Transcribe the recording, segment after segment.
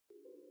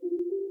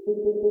End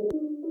zone,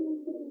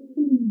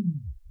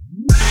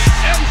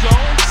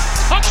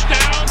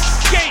 touchdown,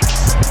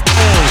 Gates.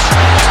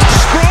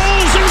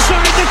 Scrolls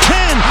inside the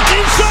 10,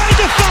 inside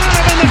the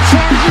 5, and the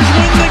Chargers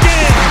win the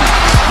game.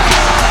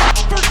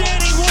 For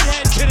Danny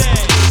Woodhead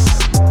today.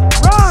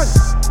 Run!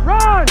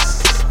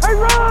 Hey,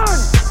 run!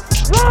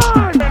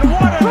 And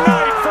what a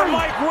night for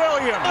Mike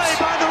Williams. Play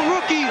by the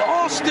rookie,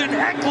 Austin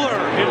Eckler.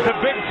 Is the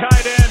big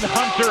tight end,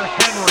 Hunter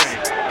Henry.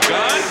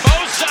 Gun,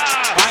 Bosa.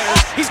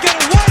 Fires. He's got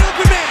a wide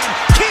open man.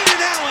 Keenan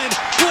Allen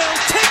will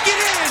take it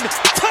in.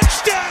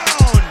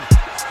 Touchdown.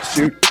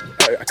 Shoot,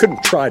 I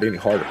couldn't try it any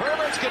harder.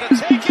 Herbert's going to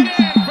take it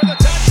in for the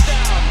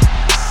touchdown.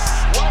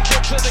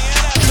 Welcome to the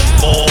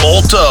NFL.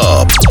 Bolt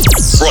Up.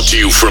 Brought to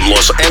you from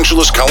Los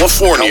Angeles,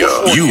 California.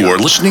 You are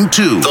listening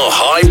to the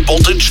High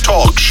Voltage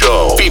Talk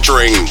Show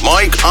featuring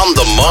Mike on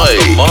the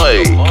mic.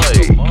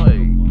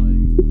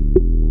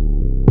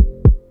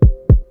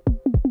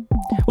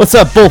 What's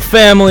up, Bull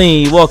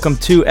family? Welcome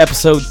to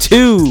episode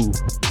 2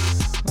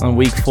 on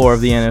week 4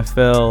 of the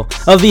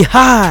NFL of the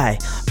High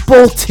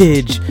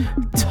Voltage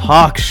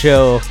Talk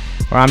Show,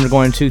 where I'm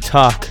going to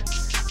talk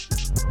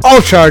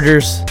all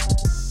Chargers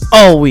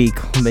all week,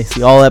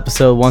 basically all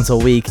episode once a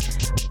week.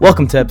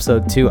 Welcome to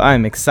episode 2.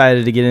 I'm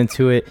excited to get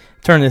into it,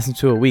 turn this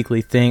into a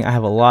weekly thing. I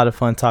have a lot of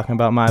fun talking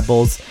about my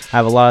Bolts. I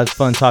have a lot of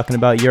fun talking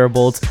about your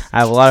Bolts. I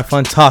have a lot of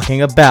fun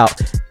talking about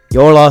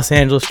your Los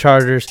Angeles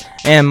Chargers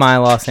and my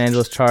Los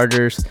Angeles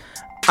Chargers.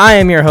 I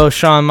am your host,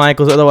 Shawn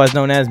Michaels, otherwise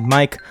known as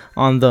Mike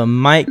on the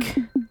mic.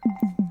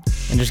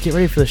 And just get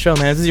ready for the show,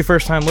 man. If this is your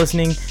first time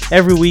listening,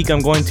 every week I'm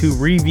going to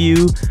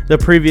review the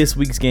previous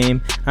week's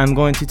game. I'm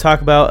going to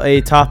talk about a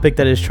topic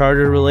that is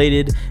Charger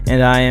related,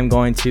 and I am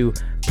going to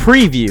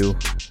preview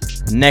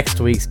next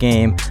week's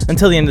game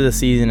until the end of the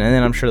season, and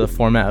then I'm sure the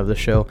format of the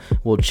show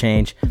will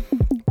change.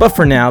 But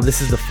for now,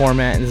 this is the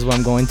format, and this is what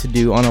I'm going to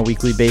do on a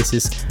weekly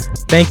basis.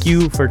 Thank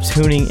you for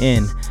tuning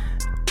in.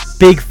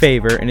 Big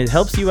favor, and it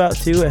helps you out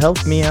too. It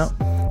helps me out.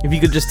 If you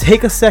could just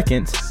take a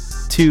second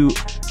to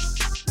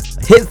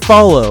hit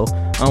follow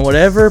on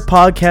whatever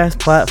podcast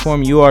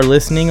platform you are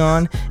listening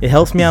on. It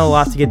helps me out a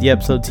lot to get the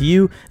episode to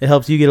you. It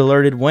helps you get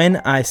alerted when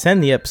I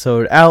send the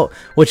episode out,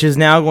 which is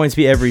now going to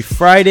be every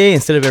Friday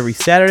instead of every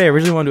Saturday. I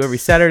originally wanted to do every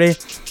Saturday,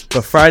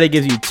 but Friday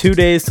gives you 2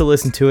 days to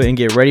listen to it and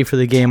get ready for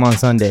the game on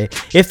Sunday.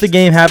 If the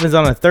game happens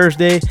on a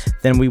Thursday,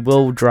 then we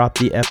will drop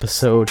the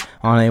episode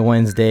on a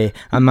Wednesday.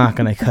 I'm not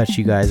going to cut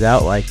you guys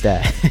out like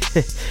that.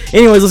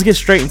 Anyways, let's get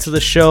straight into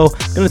the show.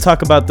 I'm going to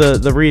talk about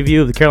the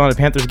review of the Carolina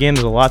Panthers game.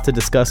 There's a lot to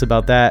discuss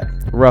about that.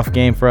 Rough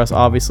game for us.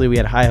 Obviously, we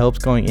had high hopes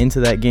going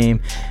into that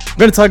game. We're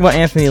going to talk about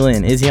Anthony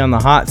Lynn. Is he on the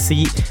hot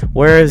seat?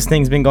 Where has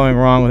things been going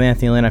wrong with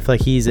Anthony Lynn? I feel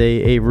like he's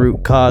a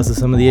root cause of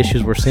some of the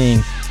issues we're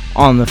seeing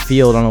on the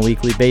field on a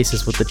weekly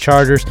basis with the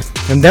Chargers.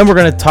 And then we're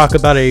going to talk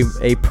about a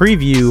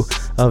preview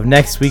of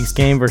next week's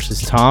game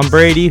versus Tom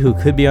Brady, who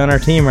could be on our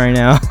team right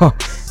now,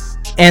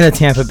 and the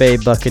Tampa Bay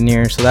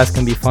Buccaneers. So that's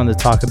going to be fun to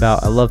talk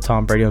about. I love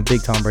Tom Brady. I'm a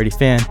big Tom Brady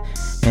fan,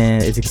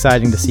 and it's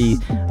exciting to see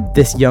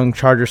this young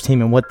Chargers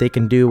team and what they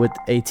can do with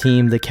a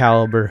team the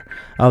caliber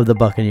of the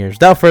Buccaneers.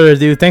 Without further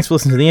ado, thanks for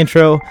listening to the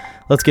intro.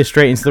 Let's get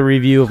straight into the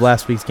review of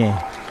last week's game.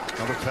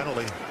 Another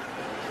penalty.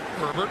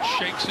 Herbert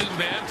shakes his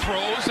man,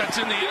 throws. That's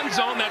in the end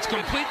zone. That's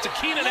complete to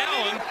Keenan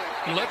Allen.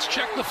 Let's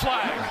check the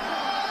flag.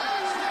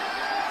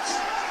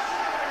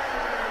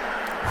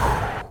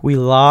 We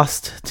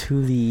lost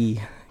to the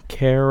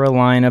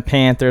Carolina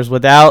Panthers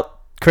without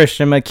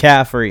Christian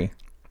McCaffrey.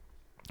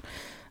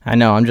 I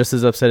know, I'm just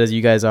as upset as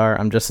you guys are.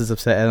 I'm just as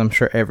upset as I'm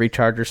sure every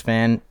Chargers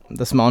fan,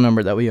 the small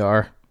number that we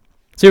are.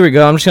 So here we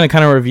go. I'm just going to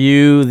kind of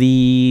review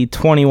the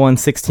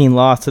 21-16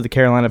 loss to the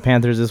Carolina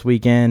Panthers this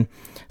weekend.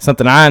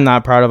 Something I'm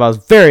not proud of. I was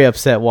very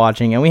upset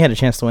watching, and we had a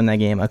chance to win that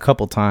game a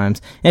couple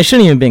times. And it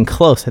shouldn't even been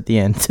close at the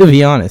end, to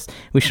be honest.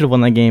 We should have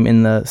won that game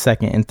in the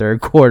second and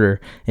third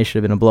quarter. It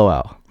should have been a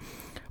blowout.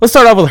 Let's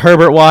start off with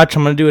Herbert Watch.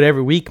 I'm going to do it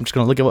every week. I'm just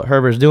going to look at what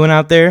Herbert's doing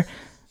out there.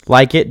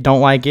 Like it,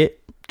 don't like it.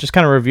 Just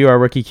kind of review our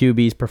rookie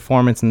QB's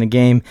performance in the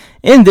game.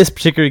 In this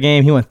particular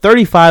game, he went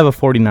 35 of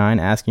 49,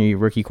 asking your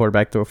rookie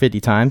quarterback to throw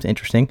 50 times.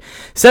 Interesting.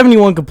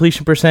 71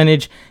 completion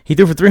percentage. He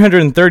threw for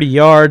 330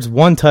 yards,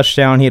 1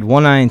 touchdown. He had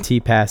 1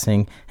 INT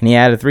passing, and he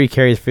added 3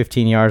 carries,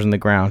 15 yards on the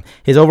ground.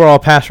 His overall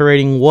passer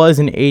rating was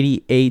an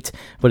 88,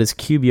 but his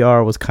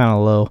QBR was kind of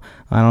low.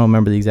 I don't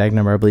remember the exact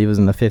number. I believe it was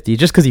in the 50s,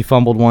 just because he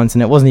fumbled once,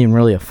 and it wasn't even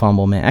really a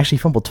fumble, man. Actually,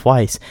 he fumbled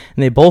twice,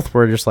 and they both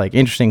were just like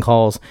interesting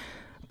calls.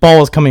 Ball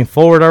was coming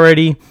forward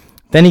already.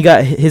 Then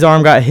his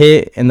arm got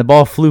hit, and the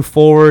ball flew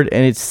forward,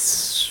 and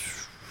it's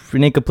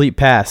an incomplete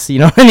pass. You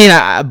know what I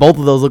mean? Both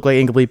of those look like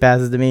incomplete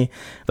passes to me.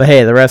 But,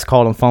 hey, the refs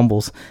called them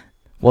fumbles.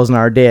 Wasn't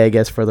our day, I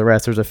guess, for the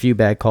refs. There's a few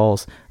bad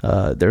calls.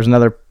 There's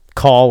another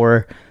call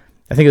where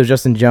I think it was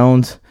Justin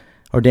Jones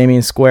or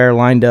Damian Square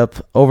lined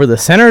up over the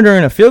center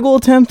during a field goal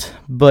attempt,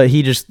 but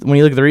when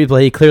you look at the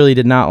replay, he clearly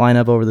did not line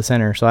up over the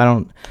center. So I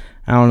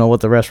don't know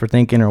what the refs were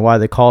thinking or why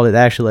they called it. It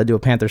actually led to a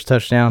Panthers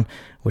touchdown,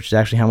 which is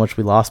actually how much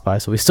we lost by.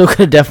 So we still could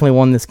have definitely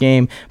won this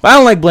game. But I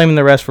don't like blaming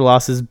the refs for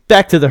losses.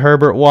 Back to the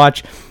Herbert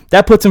watch.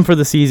 That puts him for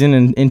the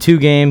season in 2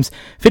 games,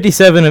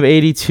 57 of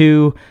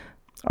 82,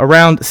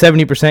 around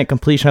 70%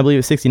 completion. I believe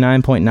it's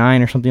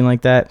 69.9 or something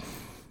like that.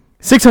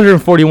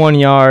 641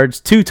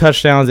 yards, 2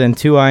 touchdowns, and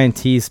 2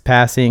 INTs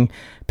passing.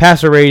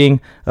 Passer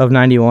rating of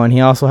 91. He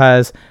also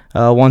has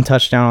 1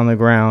 touchdown on the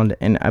ground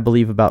and I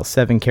believe about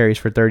 7 carries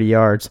for 30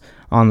 yards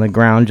on the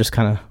ground. Just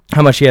kind of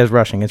how much he has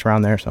rushing. It's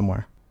around there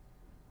somewhere.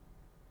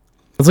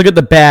 Let's look at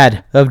the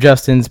bad of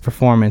Justin's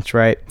performance,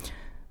 right?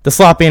 The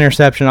sloppy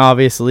interception,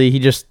 obviously. He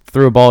just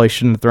threw a ball he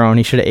shouldn't have thrown.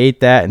 He should have ate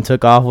that and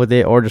took off with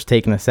it or just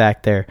taken a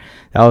sack there.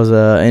 That was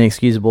an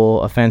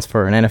inexcusable offense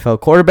for an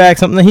NFL quarterback,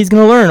 something that he's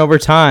going to learn over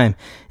time.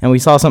 And we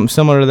saw something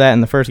similar to that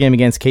in the first game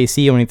against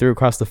KC when he threw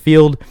across the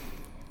field.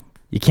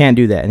 You can't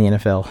do that in the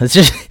NFL.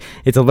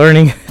 It's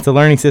a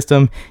learning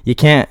system. You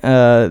can't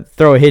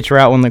throw a hitch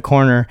route when the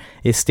corner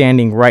is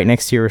standing right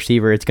next to your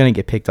receiver. It's going to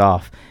get picked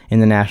off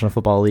in the National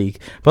Football League.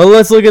 But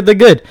let's look at the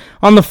good.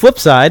 On the flip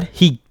side,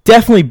 he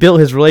definitely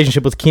built his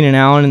relationship with Keenan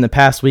Allen in the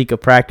past week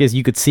of practice.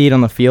 You could see it on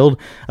the field,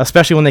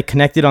 especially when they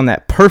connected on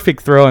that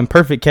perfect throw and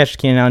perfect catch to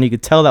Keenan Allen. You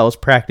could tell that was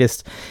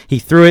practiced. He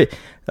threw it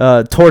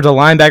towards a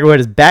linebacker who had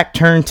his back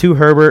turned to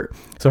Herbert.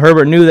 So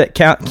Herbert knew that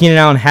Keenan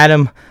Allen had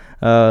him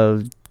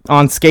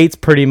on skates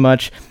pretty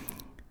much.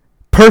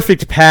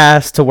 Perfect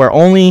pass to where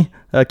only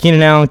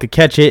Keenan Allen could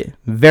catch it.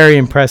 Very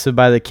impressive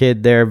by the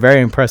kid there.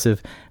 Very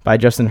impressive by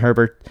Justin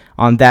Herbert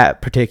on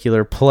that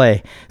particular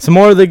play. Some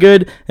more of the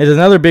good is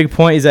another big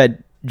point is that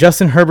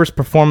Justin Herbert's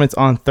performance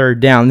on third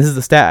down. This is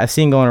the stat I've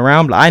seen going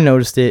around, but I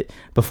noticed it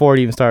before it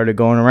even started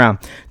going around.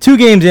 2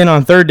 games in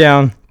on third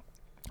down,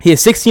 he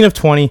is 16 of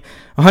 20,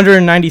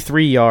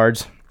 193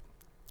 yards.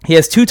 He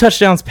has 2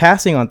 touchdowns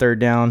passing on third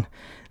down,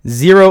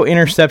 0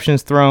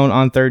 interceptions thrown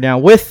on third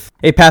down with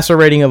a passer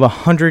rating of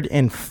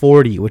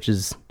 140, which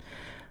is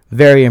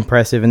very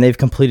impressive, and they've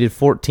completed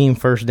 14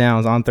 first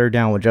downs on third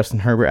down with Justin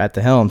Herbert at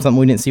the helm, something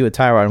we didn't see with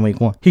Tyrod in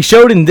week 1. He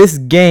showed in this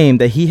game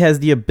that he has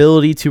the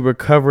ability to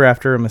recover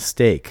after a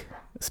mistake,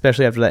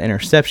 especially after that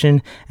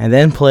interception, and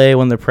then play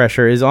when the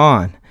pressure is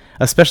on,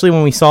 especially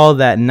when we saw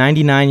that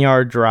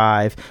 99-yard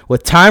drive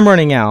with time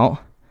running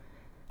out.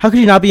 How could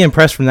you not be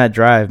impressed from that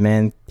drive,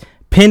 man?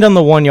 Pinned on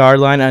the 1-yard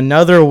line,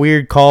 another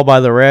weird call by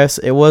the refs.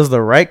 It was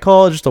the right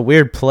call, just a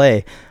weird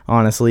play,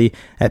 honestly.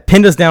 That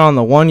pinned us down on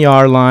the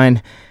 1-yard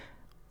line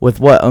with,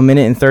 a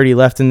minute and 30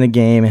 left in the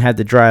game and had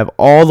to drive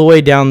all the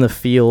way down the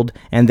field.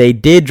 And they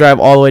did drive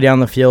all the way down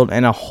the field,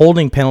 and a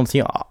holding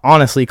penalty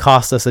honestly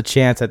cost us a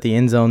chance at the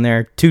end zone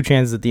there. 2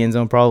 chances at the end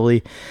zone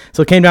probably.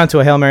 So it came down to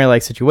a Hail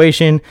Mary-like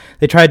situation.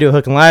 They tried to do a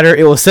hook and ladder.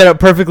 It was set up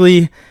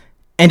perfectly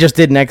and just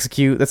didn't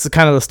execute. That's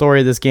kind of the story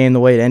of this game. The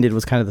way it ended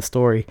was kind of the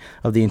story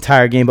of the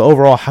entire game. But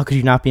overall, how could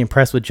you not be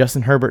impressed with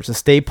Justin Herbert to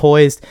stay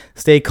poised,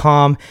 stay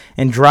calm,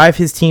 and drive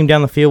his team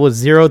down the field with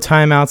 0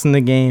 timeouts in the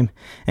game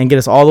and get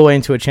us all the way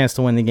into a chance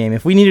to win the game?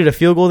 If we needed a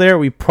field goal there,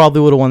 we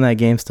probably would have won that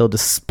game still,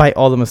 despite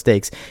all the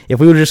mistakes. If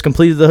we would have just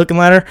completed the hook and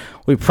ladder,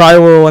 we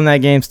probably would have won that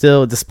game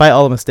still, despite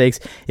all the mistakes.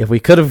 If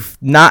we could have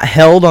not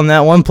held on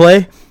that one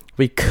play,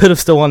 we could have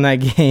still won that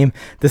game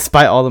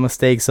despite all the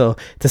mistakes. So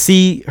to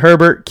see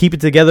Herbert keep it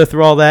together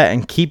through all that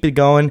and keep it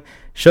going,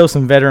 show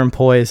some veteran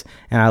poise,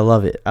 and I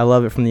love it. I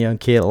love it from the young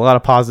kid. A lot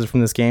of positives from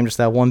this game, just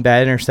that one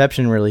bad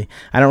interception, really.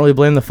 I don't really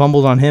blame the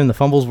fumbles on him. The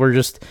fumbles were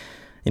just,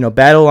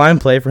 bad O-line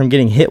play for him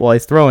getting hit while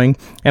he's throwing,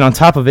 and on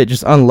top of it,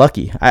 just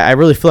unlucky. I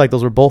really feel like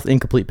those were both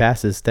incomplete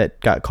passes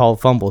that got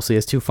called fumbles. So he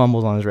has 2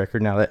 fumbles on his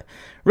record now that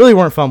really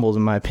weren't fumbles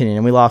in my opinion,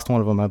 and we lost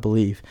one of them, I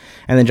believe.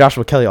 And then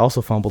Joshua Kelly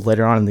also fumbled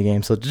later on in the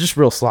game, so just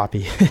real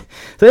sloppy.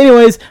 So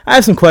anyways, I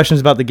have some questions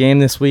about the game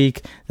this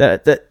week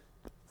that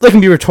can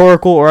be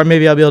rhetorical, or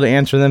maybe I'll be able to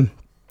answer them.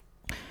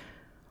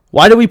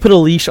 Why did we put a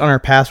leash on our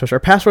pass rush?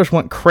 Our pass rush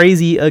went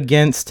crazy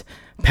against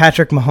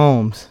Patrick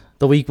Mahomes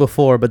the week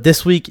before, but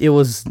this week it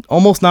was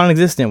almost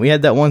non-existent. We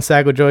had that one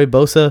sack with Joey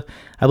Bosa.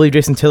 I believe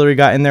Jason Tillery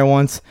got in there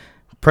once,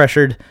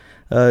 pressured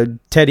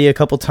Teddy a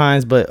couple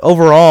times, but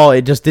overall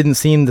it just didn't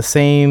seem the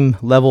same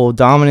level of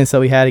dominance that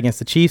we had against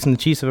the Chiefs, and the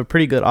Chiefs have a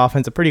pretty good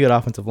offense, a pretty good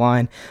offensive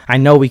line. I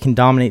know we can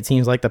dominate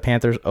teams like the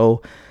Panthers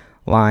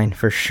O-line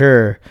for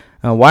sure.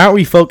 Why aren't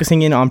we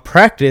focusing in on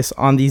practice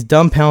on these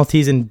dumb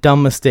penalties and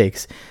dumb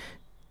mistakes?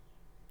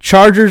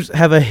 Chargers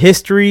have a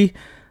history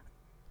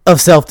of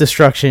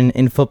self-destruction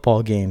in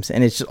football games,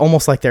 and it's just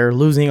almost like they're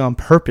losing on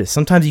purpose.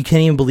 Sometimes you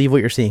can't even believe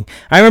what you're seeing.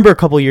 I remember a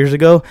couple years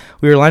ago,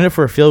 we were lined up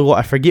for a field goal.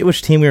 I forget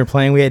which team we were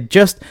playing. We had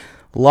just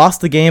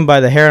lost the game by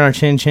the hair on our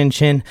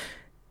chin,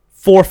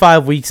 4 or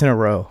 5 weeks in a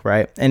row,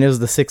 right? And it was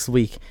the 6th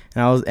week,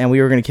 and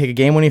we were going to kick a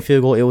game-winning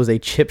field goal. It was a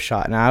chip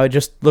shot, and I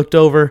just looked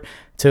over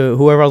to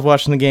whoever I was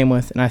watching the game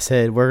with, and I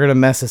said, we're going to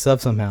mess this up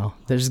somehow.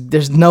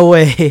 There's no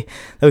way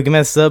that we can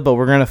mess this up, but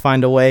we're going to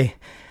find a way.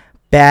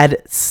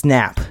 Bad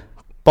snap.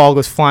 Ball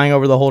goes flying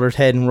over the holder's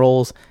head and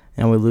rolls,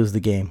 and we lose the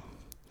game.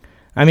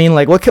 I mean,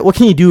 like, what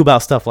can you do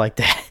about stuff like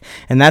that?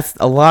 And that's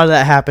a lot of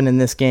that happened in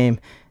this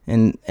game.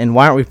 And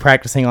why aren't we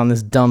practicing on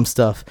this dumb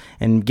stuff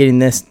and getting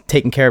this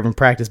taken care of in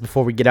practice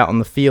before we get out on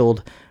the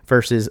field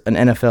versus an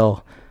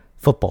NFL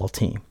football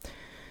team?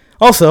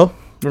 Also,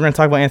 we're going to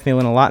talk about Anthony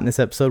Lynn a lot in this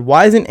episode.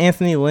 Why isn't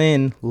Anthony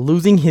Lynn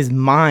losing his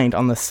mind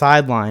on the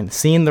sideline,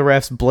 seeing the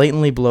refs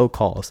blatantly blow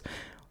calls?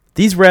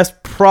 These refs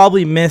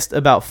probably missed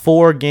about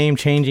 3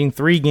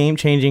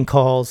 game-changing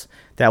calls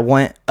that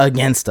went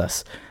against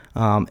us.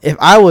 If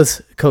I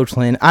was Coach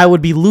Lynn, I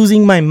would be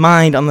losing my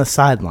mind on the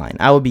sideline.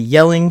 I would be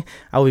yelling.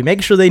 I would be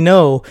making sure they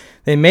know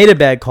they made a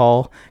bad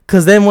call,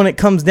 because then when it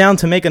comes down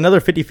to make another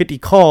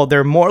 50-50 call,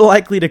 they're more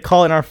likely to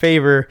call in our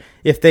favor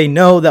if they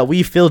know that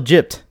we feel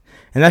gypped.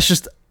 And that's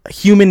just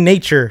human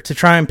nature to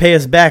try and pay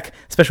us back,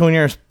 especially when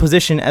you're in a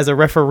position as a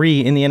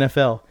referee in the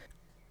NFL.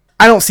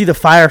 I don't see the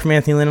fire from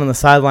Anthony Lynn on the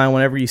sideline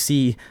whenever you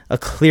see a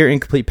clear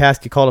incomplete pass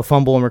get called a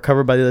fumble and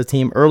recovered by the other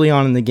team early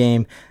on in the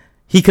game.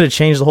 He could have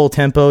changed the whole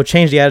tempo,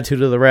 changed the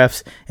attitude of the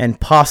refs, and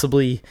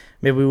possibly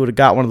maybe we would have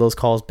got one of those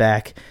calls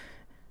back.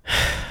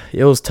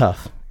 It was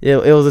tough.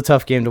 It was a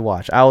tough game to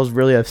watch. I was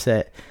really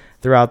upset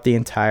throughout the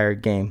entire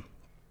game.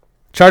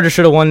 Chargers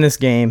should have won this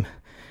game.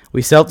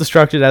 We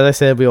self-destructed, as I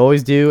said, we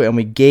always do, and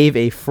we gave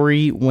a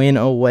free win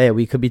away.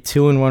 We could be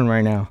 2-1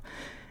 right now.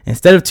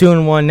 Instead of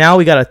 2-1, now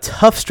we got a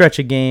tough stretch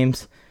of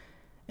games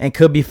and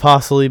could be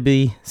possibly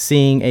be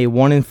seeing a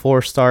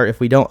 1-4 start if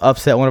we don't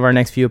upset one of our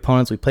next few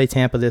opponents. We play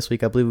Tampa this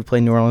week. I believe we play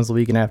New Orleans the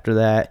weekend after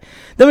that.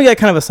 Then we got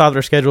kind of a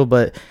softer schedule,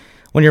 but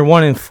when you're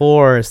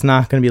 1-4, it's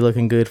not going to be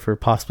looking good for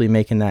possibly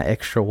making that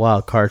extra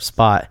wild card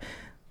spot.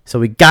 So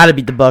we got to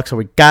beat the Bucs, or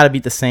we got to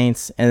beat the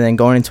Saints, and then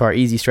going into our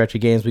easy stretch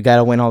of games, we got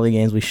to win all the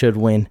games we should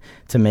win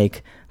to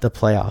make the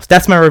playoffs.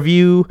 That's my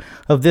review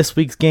of this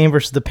week's game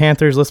versus the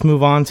Panthers. Let's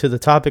move on to the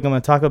topic I'm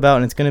going to talk about,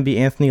 and it's going to be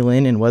Anthony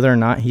Lynn and whether or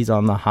not he's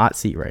on the hot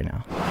seat right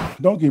now.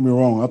 Don't get me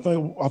wrong. I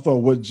thought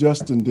what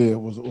Justin did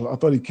was, I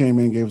thought he came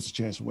in and gave us a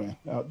chance to win.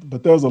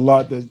 But there's a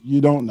lot that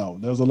you don't know.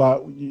 There's a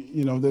lot,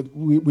 that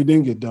we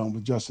didn't get done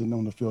with Justin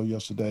on the field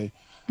yesterday.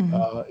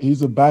 Mm-hmm.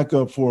 He's a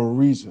backup for a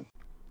reason.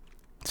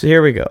 So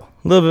here we go.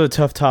 A little bit of a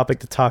tough topic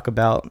to talk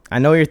about. I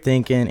know you're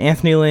thinking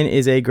Anthony Lynn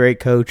is a great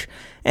coach,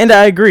 and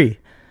I agree.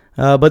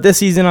 But this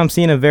season I'm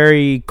seeing a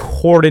very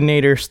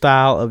coordinator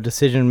style of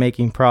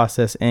decision-making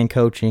process and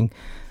coaching.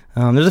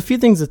 There's a few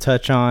things to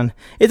touch on.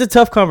 It's a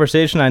tough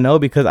conversation, I know,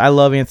 because I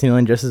love Anthony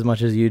Lynn just as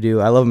much as you do.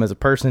 I love him as a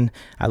person.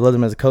 I love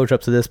him as a coach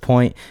up to this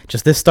point.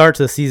 Just this start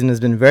to the season has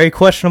been very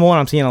questionable, and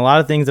I'm seeing a lot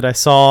of things that I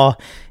saw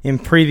in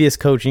previous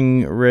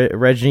coaching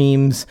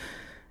regimes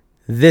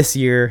this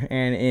year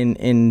and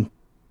in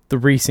the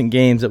recent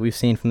games that we've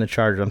seen from the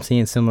Chargers. I'm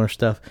seeing similar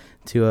stuff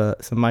to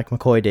some Mike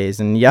McCoy days,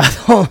 and y'all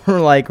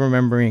don't like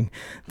remembering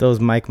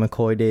those Mike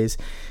McCoy days.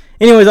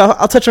 Anyways,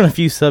 I'll touch on a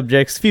few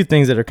subjects, a few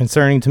things that are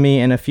concerning to me,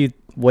 and a few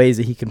ways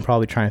that he can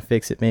probably try and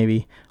fix it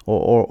maybe,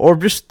 or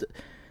just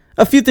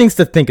a few things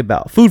to think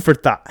about. Food for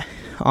thought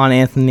on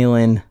Anthony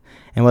Lynn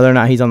and whether or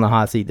not he's on the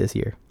hot seat this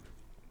year.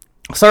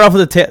 I'll start off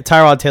with the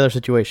Tyrod Taylor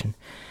situation.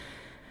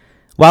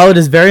 While it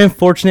is very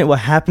unfortunate what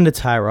happened to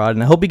Tyrod,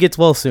 and I hope he gets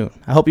well soon.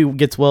 I hope he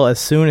gets well as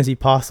soon as he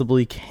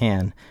possibly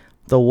can.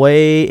 The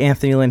way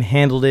Anthony Lynn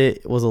handled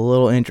it was a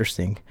little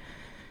interesting.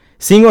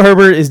 Seeing what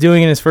Herbert is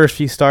doing in his first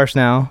few starts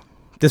now,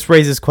 this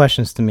raises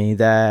questions to me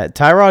that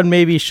Tyrod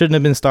maybe shouldn't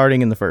have been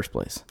starting in the first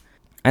place.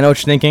 I know what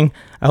you're thinking.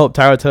 I hope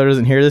Tyrod Taylor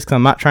doesn't hear this because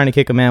I'm not trying to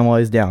kick a man while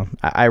he's down.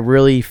 I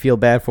really feel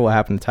bad for what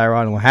happened to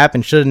Tyrod, and what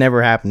happened should have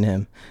never happened to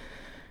him.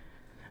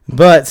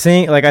 But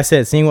seeing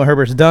what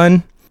Herbert's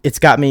done, it's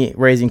got me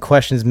raising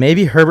questions.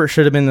 Maybe Herbert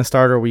should have been the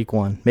starter week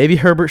 1. Maybe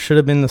Herbert should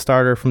have been the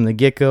starter from the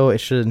get-go. It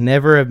should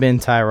never have been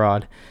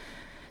Tyrod.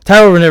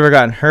 Tyrod would have never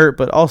gotten hurt,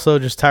 but also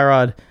just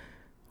Tyrod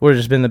would have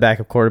just been the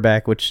backup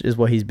quarterback, which is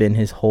what he's been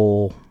his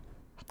whole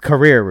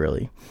career,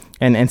 really.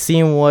 And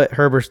seeing what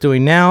Herbert's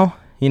doing now,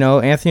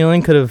 Anthony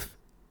Lynn could have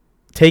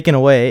taken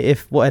away,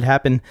 if what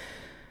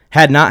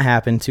had not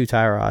happened to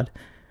Tyrod,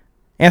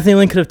 Anthony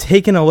Lynn could have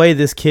taken away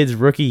this kid's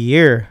rookie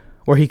year,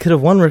 or he could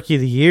have won Rookie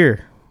of the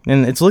Year.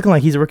 And it's looking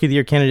like he's a Rookie of the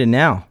Year candidate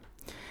now.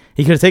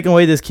 He could have taken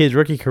away this kid's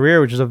rookie career,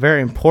 which is a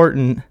very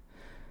important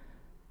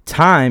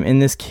time in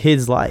this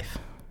kid's life.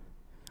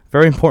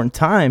 Very important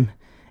time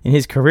in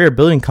his career,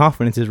 building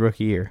confidence his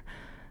rookie year.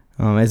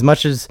 As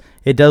much as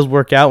it does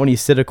work out when you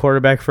sit a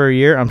quarterback for a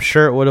year, I'm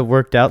sure it would have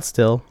worked out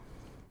still.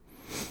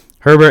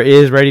 Herbert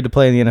is ready to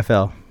play in the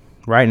NFL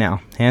right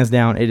now. Hands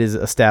down, it is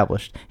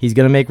established. He's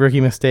going to make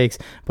rookie mistakes,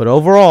 but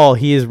overall,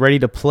 he is ready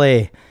to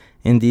play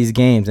in these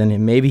games,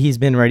 and maybe he's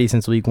been ready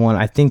since week 1.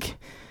 I think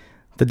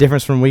the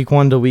difference from week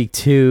 1 to week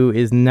 2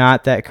 is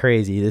not that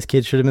crazy. This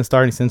kid should have been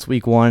starting since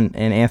week 1,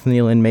 and Anthony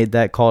Lynn made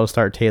that call to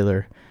start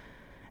Taylor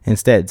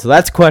instead. So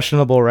that's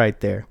questionable right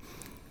there.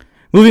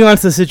 Moving on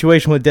to the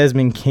situation with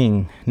Desmond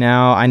King.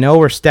 Now, I know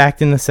we're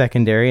stacked in the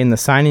secondary, and the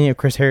signing of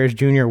Chris Harris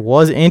Jr.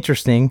 was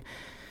interesting.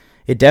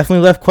 It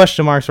definitely left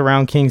question marks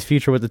around King's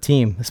future with the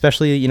team,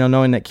 especially,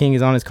 knowing that King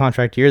is on his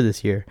contract year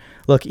this year.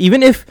 Look,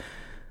 even if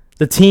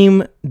the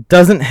team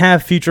doesn't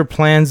have future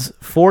plans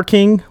for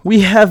King,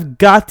 we have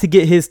got to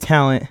get his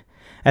talent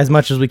as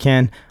much as we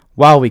can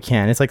while we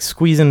can. It's like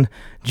squeezing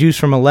juice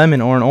from a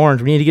lemon or an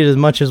orange. We need to get as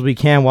much as we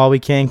can while we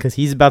can because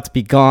he's about to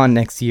be gone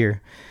next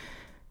year.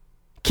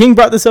 King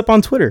brought this up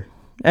on Twitter.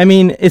 I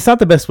mean, it's not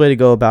the best way to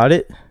go about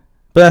it,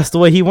 but that's the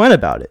way he went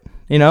about it.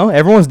 You know,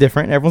 everyone's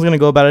different. Everyone's going to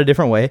go about it a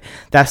different way.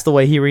 That's the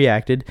way he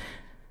reacted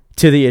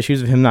to the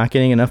issues of him not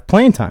getting enough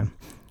playing time,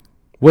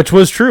 which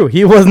was true.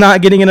 He was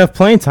not getting enough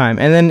playing time.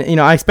 And then, you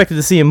know, I expected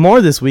to see him more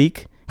this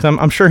week because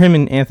I'm sure him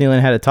and Anthony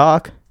Lynn had a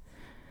talk.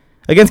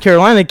 Against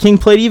Carolina, King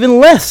played even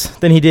less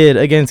than he did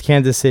against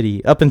Kansas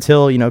City up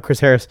until, you know, Chris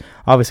Harris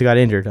obviously got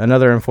injured.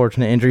 Another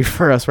unfortunate injury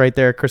for us right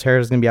there. Chris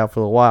Harris is going to be out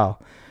for a while.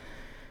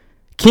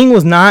 King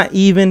was not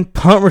even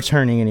punt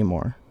returning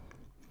anymore.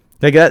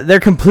 They're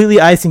completely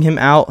icing him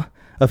out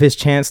of his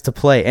chance to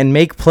play and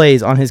make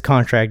plays on his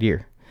contract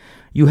year.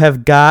 You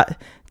have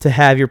got to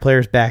have your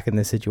players back in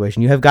this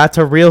situation. You have got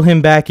to reel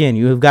him back in.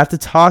 You have got to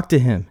talk to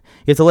him.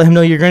 You have to let him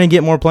know you're going to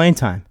get more playing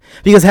time.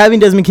 Because having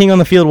Desmond King on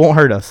the field won't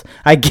hurt us.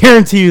 I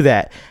guarantee you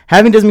that.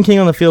 Having Desmond King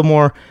on the field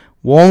more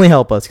will only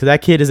help us because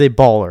that kid is a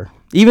baller.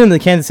 Even in the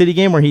Kansas City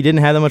game where he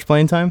didn't have that much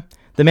playing time,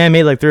 the man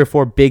made like 3 or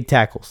 4 big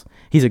tackles.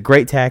 He's a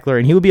great tackler,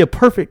 and he would be a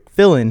perfect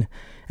fill-in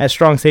at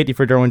strong safety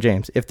for Derwin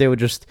James if they would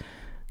just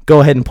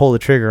go ahead and pull the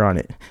trigger on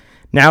it.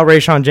 Now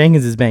Rayshawn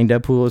Jenkins is banged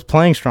up, who was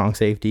playing strong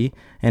safety,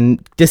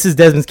 and this is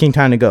Desmond King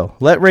time to go.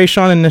 Let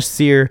Rayshawn and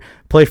Nasir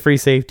play free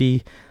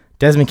safety.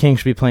 Desmond King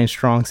should be playing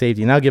strong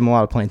safety, and that'll give him a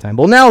lot of playing time.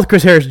 Well, now with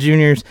Chris Harris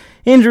Jr.'s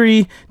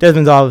injury,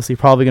 Desmond's obviously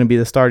probably going to be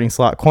the starting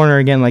slot corner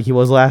again like he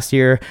was last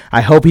year. I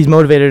hope he's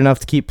motivated enough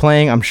to keep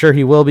playing. I'm sure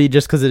he will be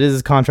just because it is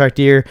his contract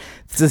year.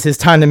 This is his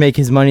time to make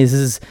his money. This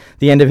is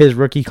the end of his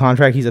rookie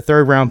contract. He's a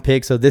 3rd-round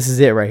pick, so this is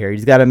it right here.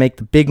 He's got to make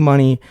the big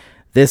money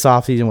this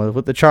offseason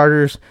with the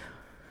Chargers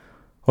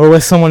or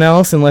with someone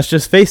else, and let's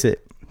just face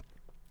it.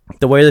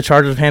 The way the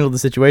Chargers have handled the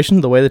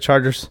situation, the way the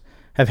Chargers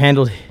have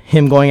handled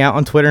him going out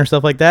on Twitter and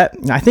stuff like that,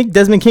 I think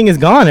Desmond King is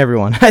gone,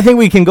 everyone. I think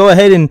we can go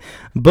ahead and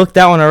book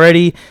that one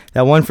already.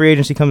 That one free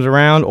agency comes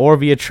around, or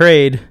via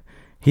trade,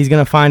 he's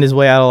going to find his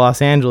way out of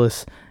Los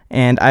Angeles.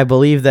 And I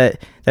believe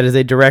that is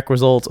a direct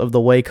result of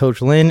the way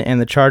Coach Lynn and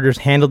the Chargers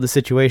handled the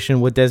situation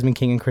with Desmond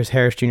King and Chris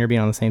Harris Jr.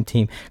 being on the same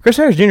team. Chris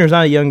Harris Jr. is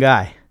not a young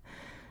guy.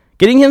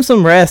 Getting him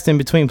some rest in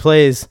between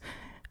plays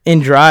in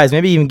drives,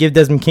 maybe even give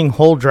Desmond King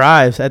whole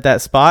drives at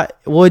that spot,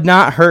 would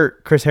not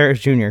hurt Chris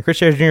Harris Jr. Chris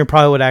Harris Jr.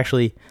 probably would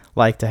actually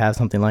like to have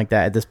something like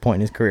that at this point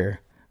in his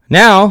career.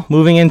 Now,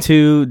 moving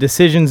into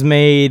decisions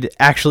made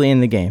actually in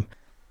the game.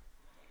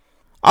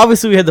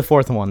 Obviously, we had the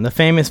 4th and 1. The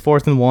famous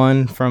 4th and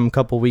 1 from a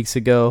couple weeks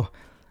ago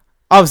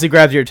obviously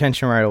grabs your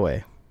attention right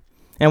away.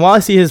 And while I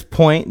see his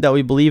point that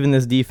we believe in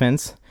this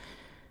defense,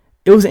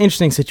 it was an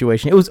interesting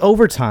situation. It was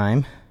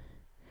overtime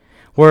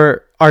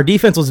where our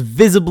defense was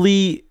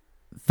visibly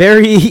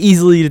very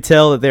easily to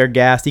tell that they're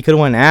gassed. He could have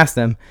went and asked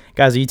them,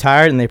 guys, are you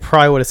tired? And they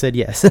probably would have said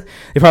yes. They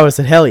probably would have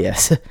said, hell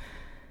yes.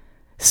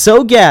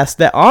 So gassed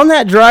that on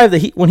that drive,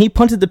 when he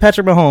punted to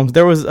Patrick Mahomes,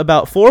 there was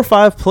about 4 or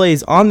 5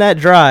 plays on that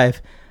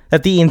drive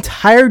that the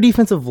entire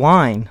defensive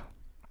line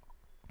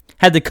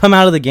had to come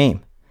out of the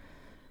game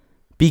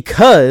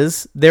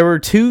because they were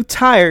too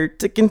tired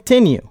to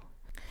continue.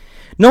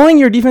 Knowing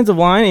your defensive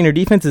line and your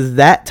defense is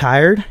that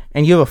tired,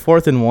 and you have a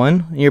 4th and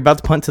 1, and you're about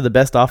to punt to the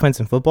best offense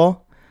in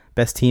football,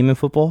 best team in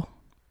football,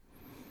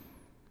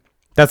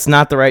 that's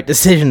not the right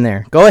decision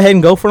there. Go ahead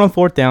and go for it on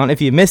 4th down.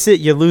 If you miss it,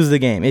 you lose the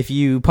game. If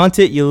you punt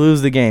it, you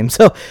lose the game.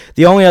 So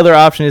the only other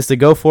option is to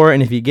go for it,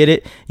 and if you get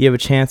it, you have a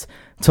chance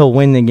to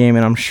win the game.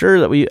 And I'm sure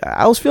that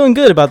I was feeling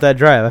good about that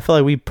drive. I feel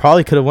like we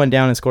probably could have went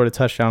down and scored a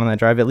touchdown on that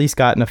drive, at least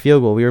gotten a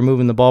field goal. We were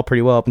moving the ball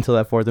pretty well up until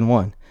that 4th and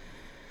 1.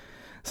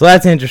 So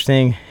that's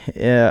interesting.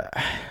 Yeah.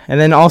 And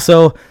then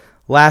also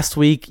last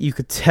week, you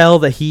could tell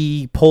that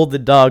he pulled the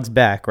dogs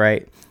back,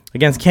 right?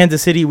 Against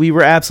Kansas City, we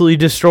were absolutely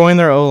destroying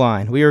their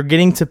O-line. We were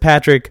getting to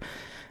Patrick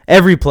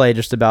every play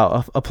just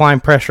about, applying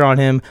pressure on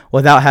him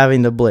without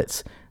having to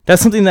blitz.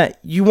 That's something that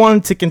you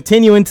wanted to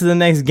continue into the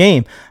next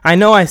game. I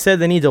know I said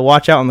they need to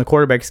watch out on the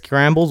quarterback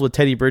scrambles with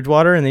Teddy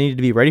Bridgewater, and they need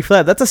to be ready for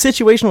that. That's a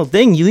situational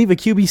thing. You leave a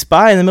QB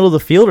spy in the middle of the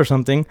field or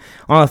something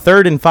on a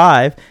 3rd and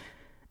 5,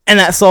 and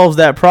that solves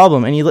that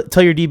problem. And you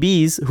tell your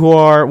DBs, who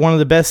are one of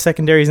the best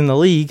secondaries in the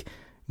league,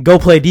 go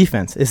play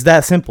defense. It's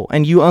that simple.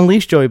 And you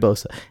unleash Joey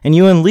Bosa, and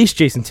you unleash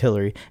Jason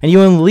Tillery, and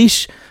you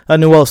unleash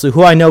Nwosu,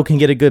 who I know can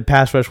get a good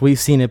pass rush. We've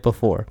seen it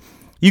before.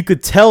 You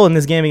could tell in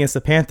this game against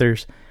the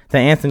Panthers that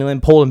Anthony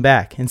Lynn pulled him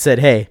back and said,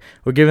 hey,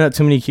 we're giving up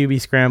too many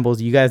QB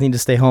scrambles. You guys need to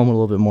stay home a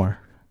little bit more.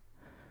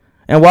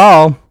 And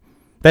while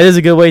that is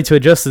a good way to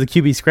adjust to the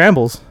QB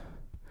scrambles,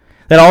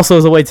 that also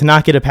is a way to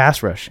not get a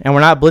pass rush, and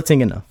we're not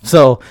blitzing enough.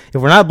 So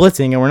if we're not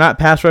blitzing and we're not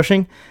pass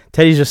rushing,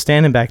 Teddy's just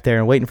standing back there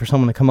and waiting for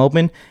someone to come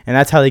open, and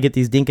that's how they get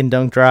these dink and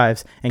dunk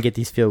drives and get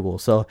these field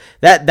goals. So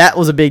that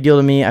was a big deal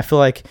to me. I feel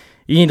like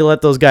you need to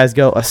let those guys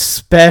go,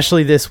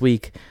 especially this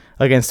week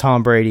against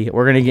Tom Brady.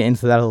 We're going to get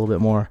into that a little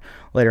bit more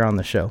later on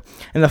the show.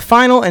 And the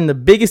final and the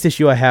biggest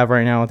issue I have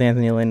right now with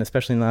Anthony Lynn,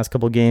 especially in the last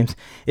couple of games,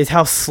 is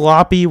how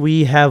sloppy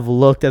we have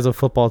looked as a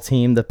football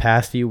team the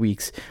past few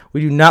weeks.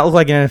 We do not look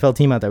like an NFL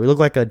team out there. We look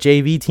like a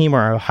JV team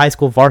or a high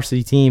school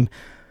varsity team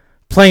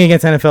playing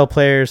against NFL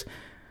players,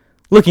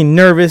 looking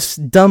nervous,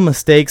 dumb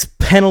mistakes,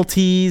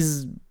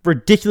 penalties,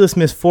 ridiculous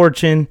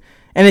misfortune,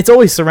 and it's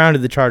always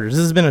surrounded the Chargers.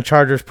 This has been a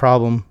Chargers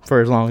problem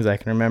for as long as I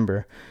can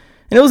remember.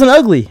 And it was an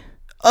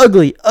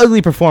ugly,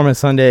 ugly performance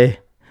Sunday.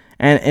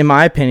 And in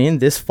my opinion,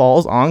 this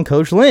falls on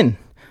Coach Lynn.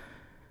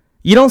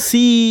 You don't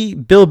see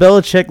Bill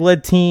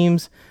Belichick-led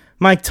teams,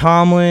 Mike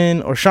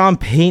Tomlin, or Sean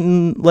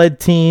Payton-led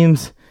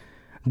teams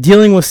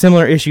dealing with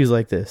similar issues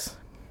like this.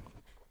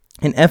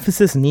 An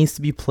emphasis needs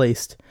to be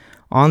placed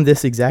on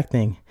this exact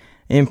thing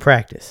in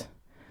practice.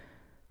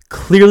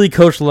 Clearly,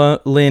 Coach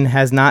Lynn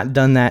has not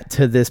done that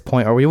to this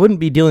point, or we wouldn't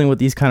be dealing with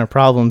these kind of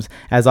problems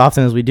as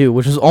often as we do,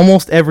 which was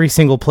almost every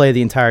single play of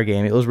the entire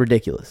game. It was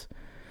ridiculous.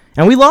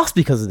 And we lost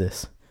because of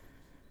this.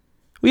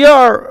 We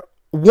are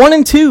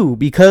 1-2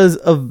 because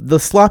of the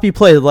sloppy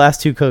play of the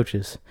last two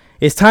coaches.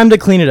 It's time to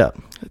clean it up.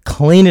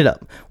 Clean it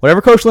up.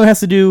 Whatever Coach Lynn has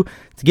to do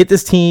to get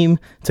this team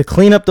to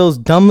clean up those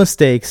dumb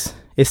mistakes,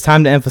 it's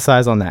time to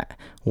emphasize on that.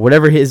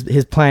 Whatever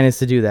his plan is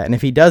to do that. And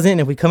if he doesn't,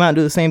 if we come out and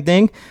do the same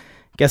thing,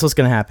 guess what's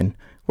going to happen?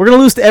 We're going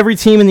to lose to every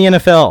team in the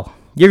NFL.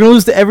 You're going to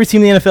lose to every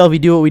team in the NFL if you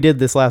do what we did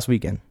this last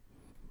weekend.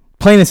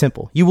 Plain and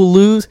simple. You will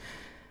lose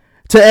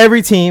to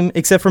every team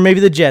except for maybe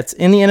the Jets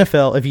in the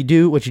NFL if you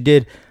do what you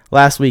did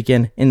last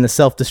weekend in the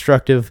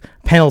self-destructive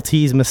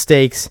penalties,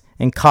 mistakes,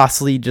 and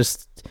costly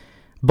just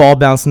ball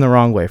bouncing the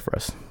wrong way for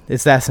us.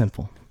 It's that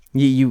simple.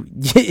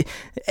 It's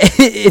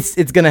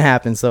going to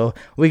happen, so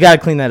we got to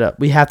clean that up.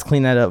 We have to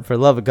clean that up. For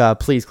the love of God,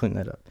 please clean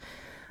that up.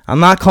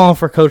 I'm not calling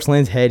for Coach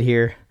Lynn's head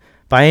here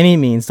by any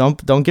means.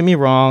 Don't get me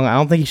wrong. I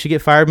don't think he should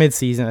get fired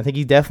mid-season. I think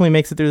he definitely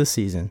makes it through the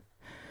season.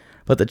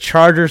 But the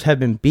Chargers have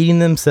been beating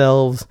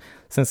themselves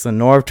since the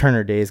Norv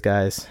Turner days,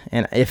 guys.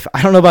 And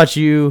I don't know about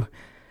you,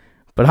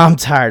 but I'm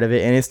tired of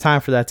it, and it's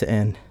time for that to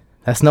end.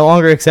 That's no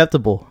longer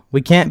acceptable.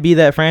 We can't be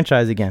that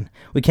franchise again.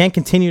 We can't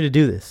continue to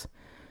do this.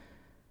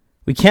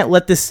 We can't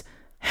let this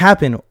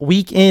happen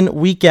week in,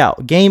 week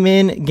out, game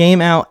in,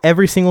 game out,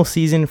 every single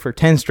season for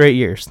 10 straight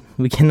years.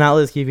 We cannot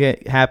let this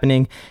keep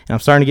happening, and I'm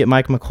starting to get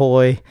Mike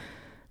McCoy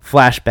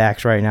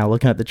flashbacks right now,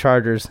 looking at the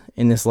Chargers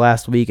in this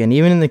last week, and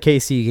even in the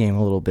KC game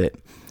a little bit.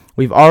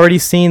 We've already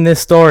seen this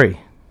story.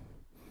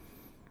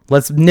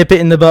 Let's nip it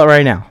in the butt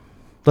right now.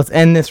 Let's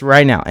end this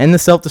right now. End the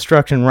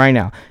self-destruction right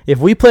now. If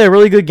we play a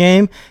really good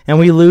game and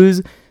we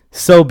lose,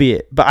 so be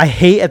it. But I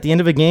hate at the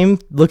end of a game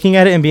looking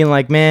at it and being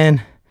like,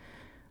 man,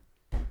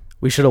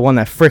 we should have won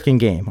that freaking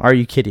game. Are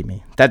you kidding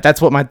me?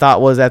 That's what my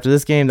thought was after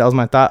this game. That was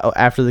my thought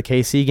after the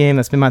KC game.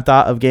 That's been my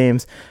thought of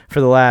games for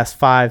the last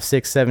 5,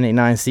 6, 7, 8,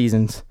 9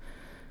 seasons.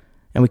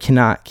 And we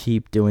cannot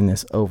keep doing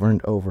this over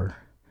and over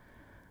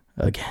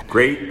again.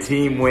 Great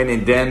team win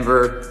in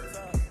Denver.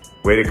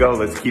 Way to go.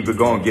 Let's keep it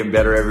going. Getting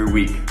better every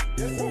week.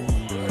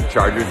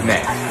 Chargers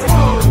next.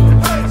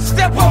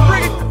 Step up,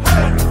 bring it.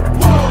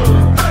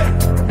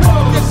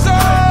 Yes, sir.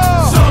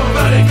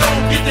 Somebody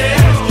gon' get their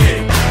ass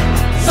kicked.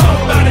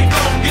 Somebody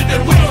gon' get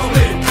their wheel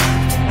lit.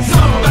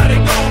 Somebody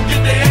gon'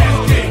 get their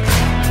ass kicked.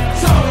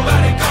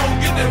 Somebody gon'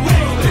 get their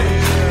wheel lit.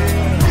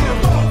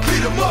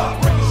 Beat 'em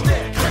up, break his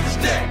neck,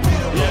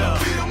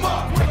 beat 'em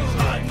up,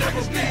 break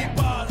his neck.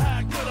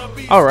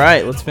 All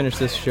right, let's finish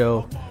this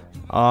show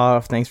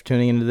off. Thanks for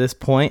tuning into this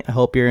point. I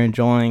hope you're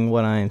enjoying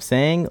what I am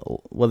saying,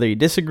 whether you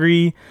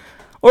disagree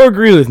or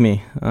agree with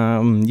me.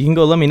 You can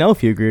go let me know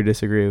if you agree or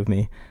disagree with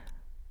me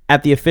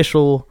at the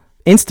official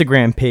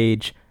Instagram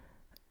page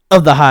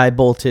of the High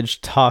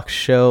Voltage Talk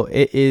Show.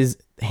 It is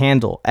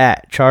handle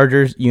at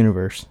Chargers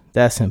Universe.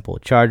 That's simple.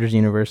 Chargers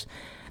Universe.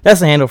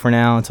 That's the handle for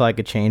now until I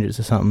could change it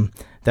to something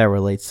that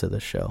relates to the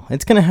show.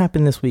 It's going to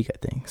happen this week, I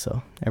think,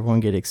 so everyone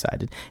get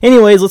excited.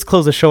 Anyways, let's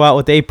close the show out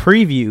with a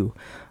preview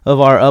of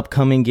our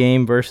upcoming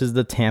game versus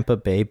the Tampa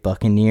Bay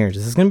Buccaneers.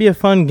 This is going to be a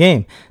fun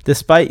game,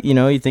 despite, you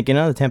thinking,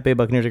 the Tampa Bay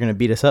Buccaneers are going to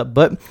beat us up,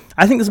 but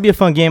I think this will be a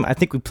fun game. I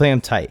think we play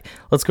them tight.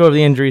 Let's go over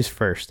the injuries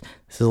first.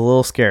 This is a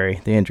little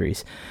scary, the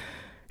injuries.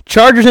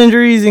 Chargers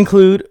injuries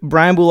include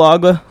Brian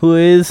Bulaga, who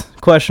is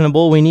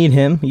questionable. We need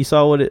him. You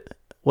saw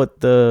what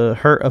the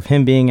hurt of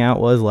him being out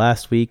was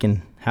last week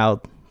and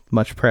how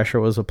much pressure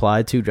was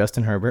applied to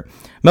Justin Herbert.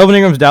 Melvin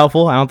Ingram's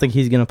doubtful. I don't think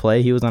he's going to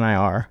play. He was on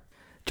IR.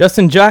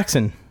 Justin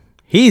Jackson,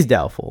 he's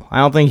doubtful. I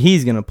don't think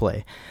he's going to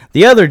play.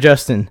 The other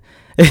Justin,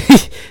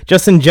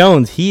 Justin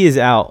Jones, he is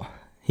out.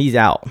 He's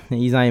out.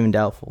 He's not even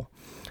doubtful.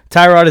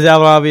 Tyrod is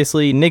out,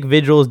 obviously. Nick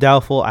Vigil is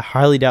doubtful. I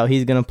highly doubt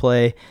he's going to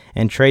play.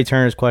 And Trey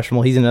Turner is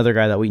questionable. He's another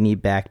guy that we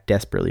need back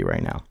desperately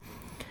right now.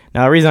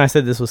 Now, the reason I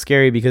said this was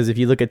scary because if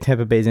you look at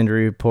Tampa Bay's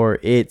injury report,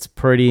 it's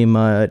pretty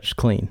much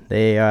clean.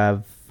 They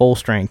have full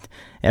strength,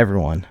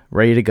 everyone,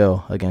 ready to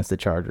go against the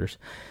Chargers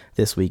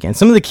this weekend.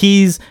 Some of the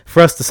keys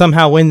for us to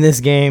somehow win this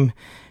game,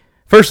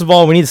 first of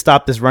all, we need to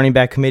stop this running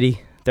back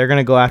committee. They're going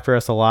to go after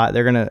us a lot.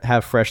 They're going to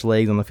have fresh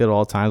legs on the field at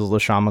all times with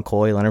LaShawn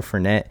McCoy, Leonard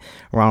Fournette,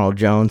 Ronald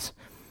Jones.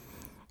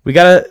 We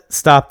got to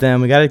stop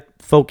them. We got to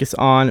focus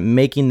on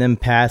making them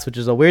pass, which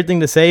is a weird thing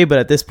to say, but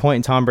at this point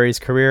in Tom Brady's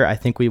career, I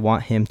think we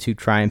want him to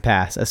try and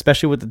pass,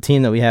 especially with the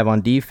team that we have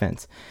on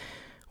defense.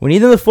 We need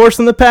them to force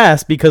them to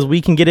pass because we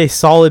can get a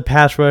solid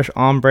pass rush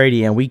on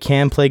Brady, and we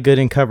can play good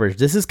in coverage.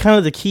 This is kind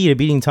of the key to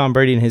beating Tom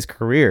Brady in his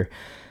career.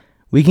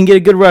 We can get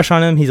a good rush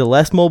on him. He's a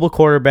less mobile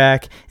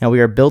quarterback, and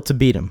we are built to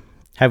beat him.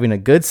 having a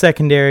good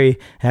secondary,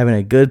 having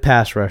a good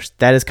pass rush.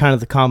 That is kind of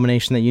the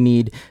combination that you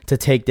need to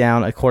take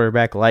down a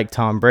quarterback like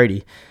Tom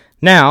Brady.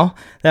 Now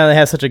that they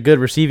have such a good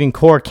receiving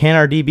core, can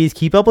our DBs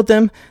keep up with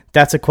them?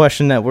 That's a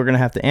question that we're going to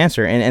have to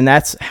answer. And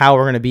that's how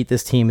we're going to beat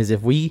this team, is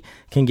if we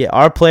can get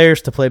our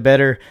players to play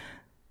better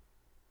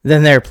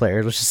than their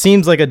players, which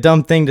seems like a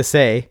dumb thing to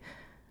say,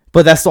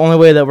 but that's the only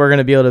way that we're going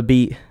to be able to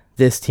beat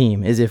this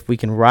team, is if we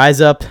can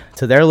rise up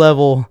to their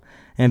level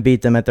and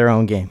beat them at their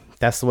own game.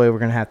 That's the way we're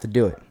going to have to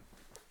do it.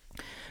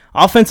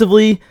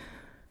 Offensively,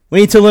 we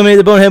need to eliminate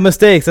the bonehead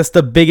mistakes. That's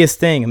the biggest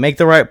thing. Make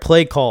the right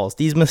play calls.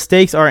 These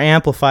mistakes are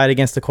amplified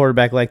against a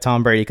quarterback like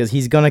Tom Brady because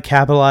he's going to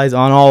capitalize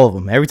on all of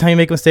them. Every time you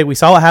make a mistake, we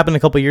saw what happened a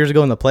couple years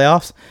ago in the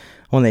playoffs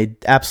when they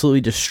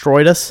absolutely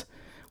destroyed us.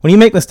 When you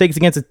make mistakes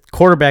against a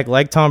quarterback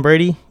like Tom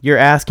Brady, you're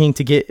asking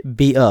to get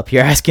beat up.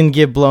 You're asking to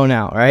get blown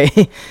out, right?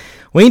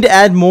 We need to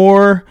add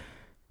more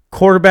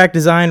quarterback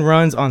design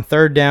runs on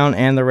third down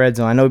and the red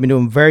zone. I know we've been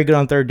doing very good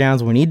on third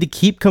downs. We need to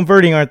keep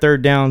converting our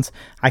third downs.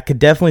 I could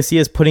definitely see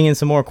us putting in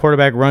some more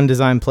quarterback run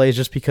design plays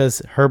just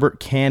because Herbert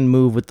can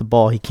move with the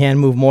ball. He can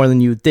move more than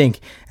you would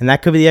think. And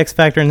that could be the X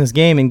factor in this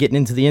game and getting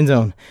into the end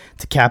zone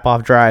to cap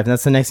off drives. And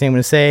that's the next thing I'm going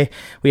to say.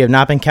 We have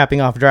not been capping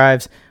off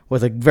drives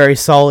with a very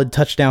solid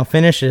touchdown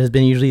finish. It has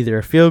been usually either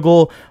a field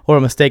goal or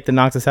a mistake that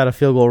knocks us out of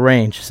field goal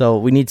range. So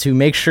we need to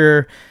make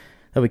sure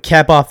that we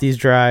cap off these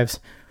drives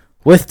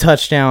with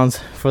touchdowns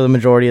for the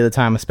majority of the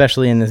time,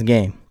 especially in this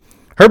game.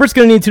 Herbert's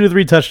going to need 2 to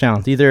 3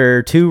 touchdowns,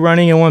 either 2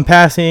 running and 1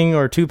 passing,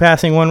 or 2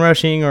 passing, 1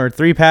 rushing, or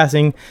 3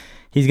 passing.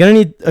 He's going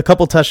to need a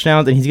couple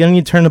touchdowns, and he's going to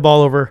need to turn the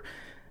ball over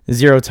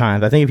 0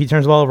 times. I think if he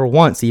turns the ball over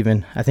once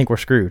even, I think we're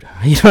screwed.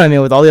 You know what I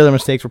mean? With all the other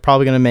mistakes we're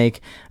probably going to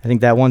make, I think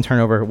that 1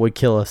 turnover would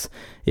kill us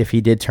if he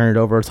did turn it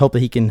over. Let's hope that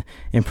he can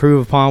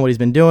improve upon what he's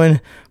been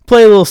doing,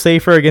 play a little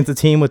safer against a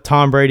team with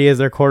Tom Brady as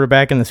their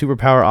quarterback and the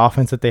superpower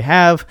offense that they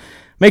have.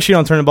 Make sure you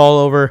don't turn the ball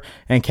over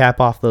and cap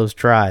off those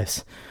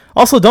drives.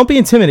 Also, don't be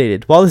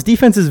intimidated. While this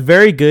defense is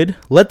very good,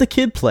 let the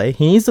kid play.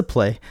 He needs to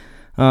play.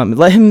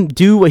 Let him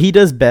do what he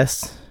does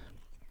best,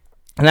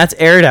 and that's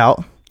air it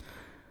out.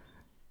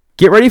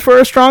 Get ready for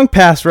a strong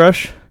pass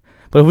rush.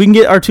 But if we can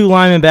get our 2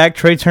 linemen back,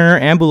 Trey Turner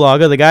and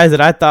Bulaga, the guys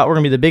that I thought were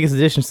going to be the biggest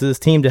additions to this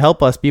team to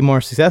help us be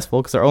more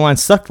successful because our O-line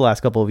sucked the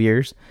last couple of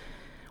years.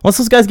 Once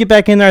those guys get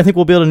back in there, I think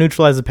we'll be able to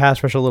neutralize the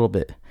pass rush a little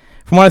bit.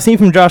 From what I've seen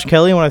from Josh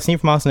Kelly and what I've seen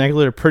from Austin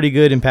Ekeler, they're pretty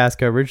good in pass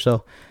coverage.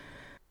 So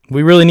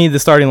we really need the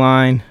starting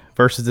line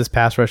versus this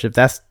pass rush. If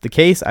that's the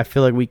case, I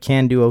feel like we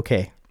can do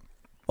okay.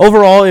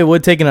 Overall, it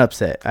would take an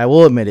upset. I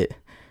will admit it.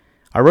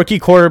 Our rookie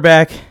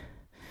quarterback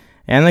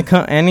and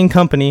in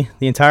company,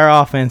 the entire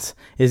offense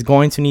is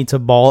going to need to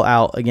ball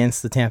out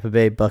against the Tampa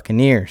Bay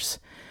Buccaneers.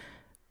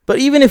 But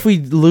even if we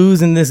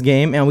lose in this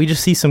game and we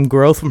just see some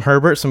growth from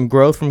Herbert, some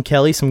growth from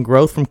Kelly, some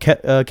growth from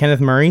Kenneth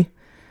Murray,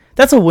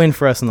 that's a win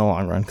for us in the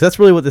long run, because that's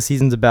really what the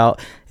season's about,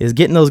 is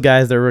getting those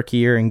guys their rookie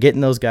year and getting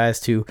those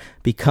guys to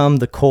become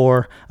the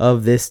core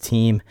of this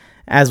team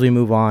as we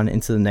move on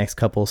into the next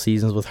couple of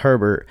seasons with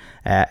Herbert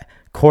at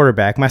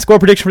quarterback. My score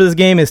prediction for this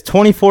game is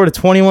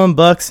 24-21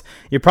 Bucks.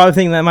 You're probably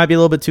thinking that might be a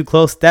little bit too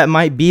close. That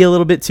might be a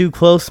little bit too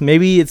close.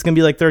 Maybe it's going to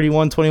be like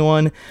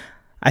 31-21.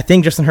 I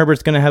think Justin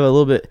Herbert's going to have a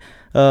little bit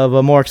of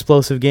a more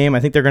explosive game. I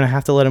think they're going to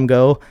have to let him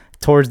go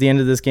towards the end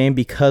of this game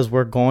because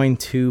we're going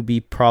to be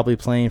probably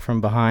playing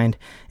from behind,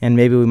 and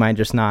maybe we might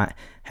just not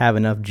have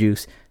enough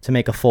juice to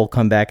make a full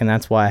comeback, and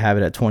that's why I have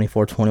it at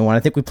 24-21.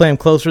 I think we play him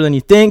closer than you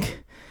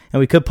think,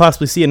 and we could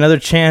possibly see another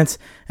chance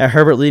at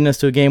Herbert leading us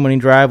to a game-winning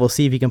drive. We'll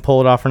see if he can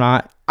pull it off or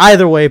not.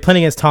 Either way,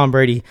 playing against Tom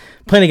Brady,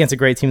 playing against a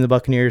great team, the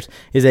Buccaneers,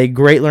 is a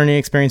great learning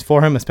experience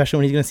for him, especially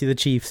when he's going to see the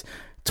Chiefs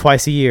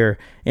twice a year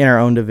in our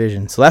own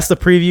division. So that's the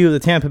preview of the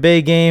Tampa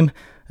Bay game.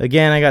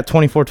 Again, I got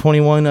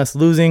 24-21, us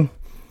losing.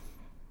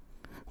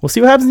 We'll see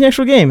what happens in the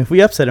actual game. If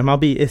we upset him, I'll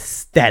be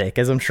ecstatic,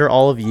 as I'm sure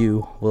all of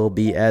you will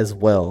be as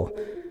well.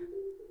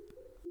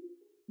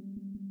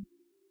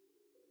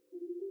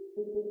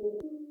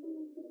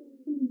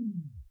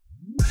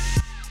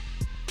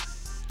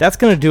 That's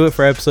going to do it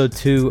for episode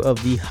 2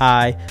 of the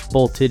High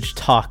Voltage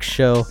Talk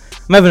Show.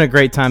 I'm having a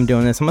great time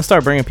doing this. I'm going to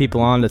start bringing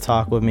people on to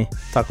talk with me,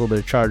 talk a little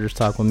bit of Chargers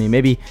talk with me,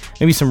 maybe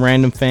some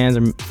random fans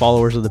or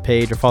followers of the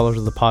page or followers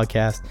of the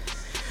podcast.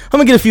 I'm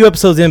going to get a few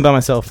episodes in by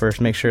myself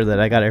first, make sure that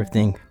I got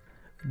everything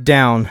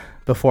down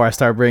before I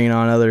start bringing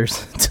on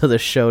others to the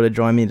show to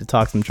join me to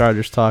talk some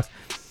Chargers talk.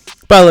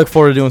 But I look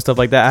forward to doing stuff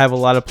like that. I have a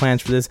lot of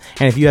plans for this,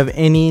 and if you have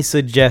any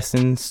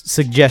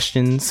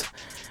suggestions,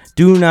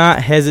 do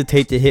not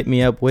hesitate to hit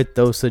me up with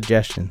those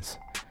suggestions.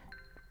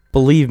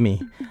 Believe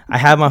me, I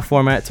have my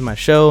format to my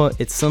show.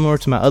 It's similar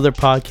to my other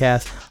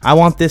podcasts. I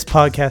want this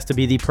podcast to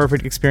be the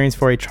perfect experience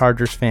for a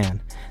Chargers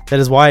fan. That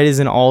is why it is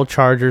an all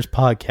Chargers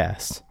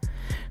podcast.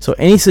 So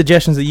any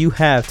suggestions that you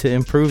have to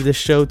improve this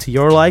show to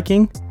your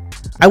liking,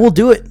 I will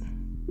do it.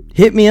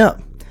 Hit me up.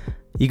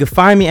 You can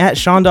find me at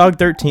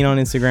SeanDog13 on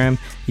Instagram.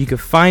 You can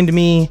find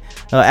me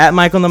at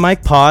Mike on the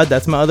Mic Pod.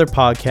 That's my other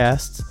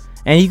podcast.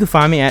 And you can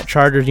find me at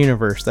Chargers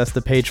Universe. That's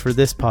the page for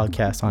this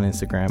podcast on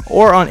Instagram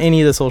or on any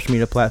of the social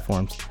media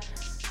platforms.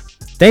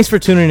 Thanks for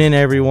tuning in,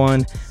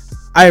 everyone.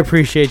 I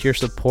appreciate your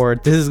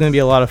support. This is going to be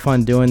a lot of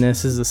fun doing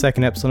this. This is the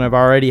second episode, and I've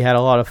already had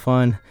a lot of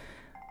fun.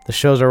 The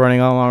shows are running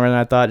a lot longer than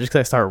I thought, just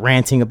because I start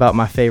ranting about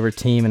my favorite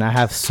team, and I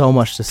have so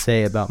much to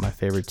say about my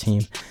favorite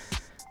team.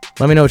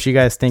 Let me know what you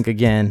guys think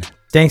again.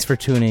 Thanks for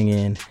tuning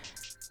in.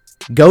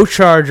 Go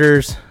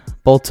Chargers.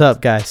 Bolt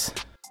up, guys.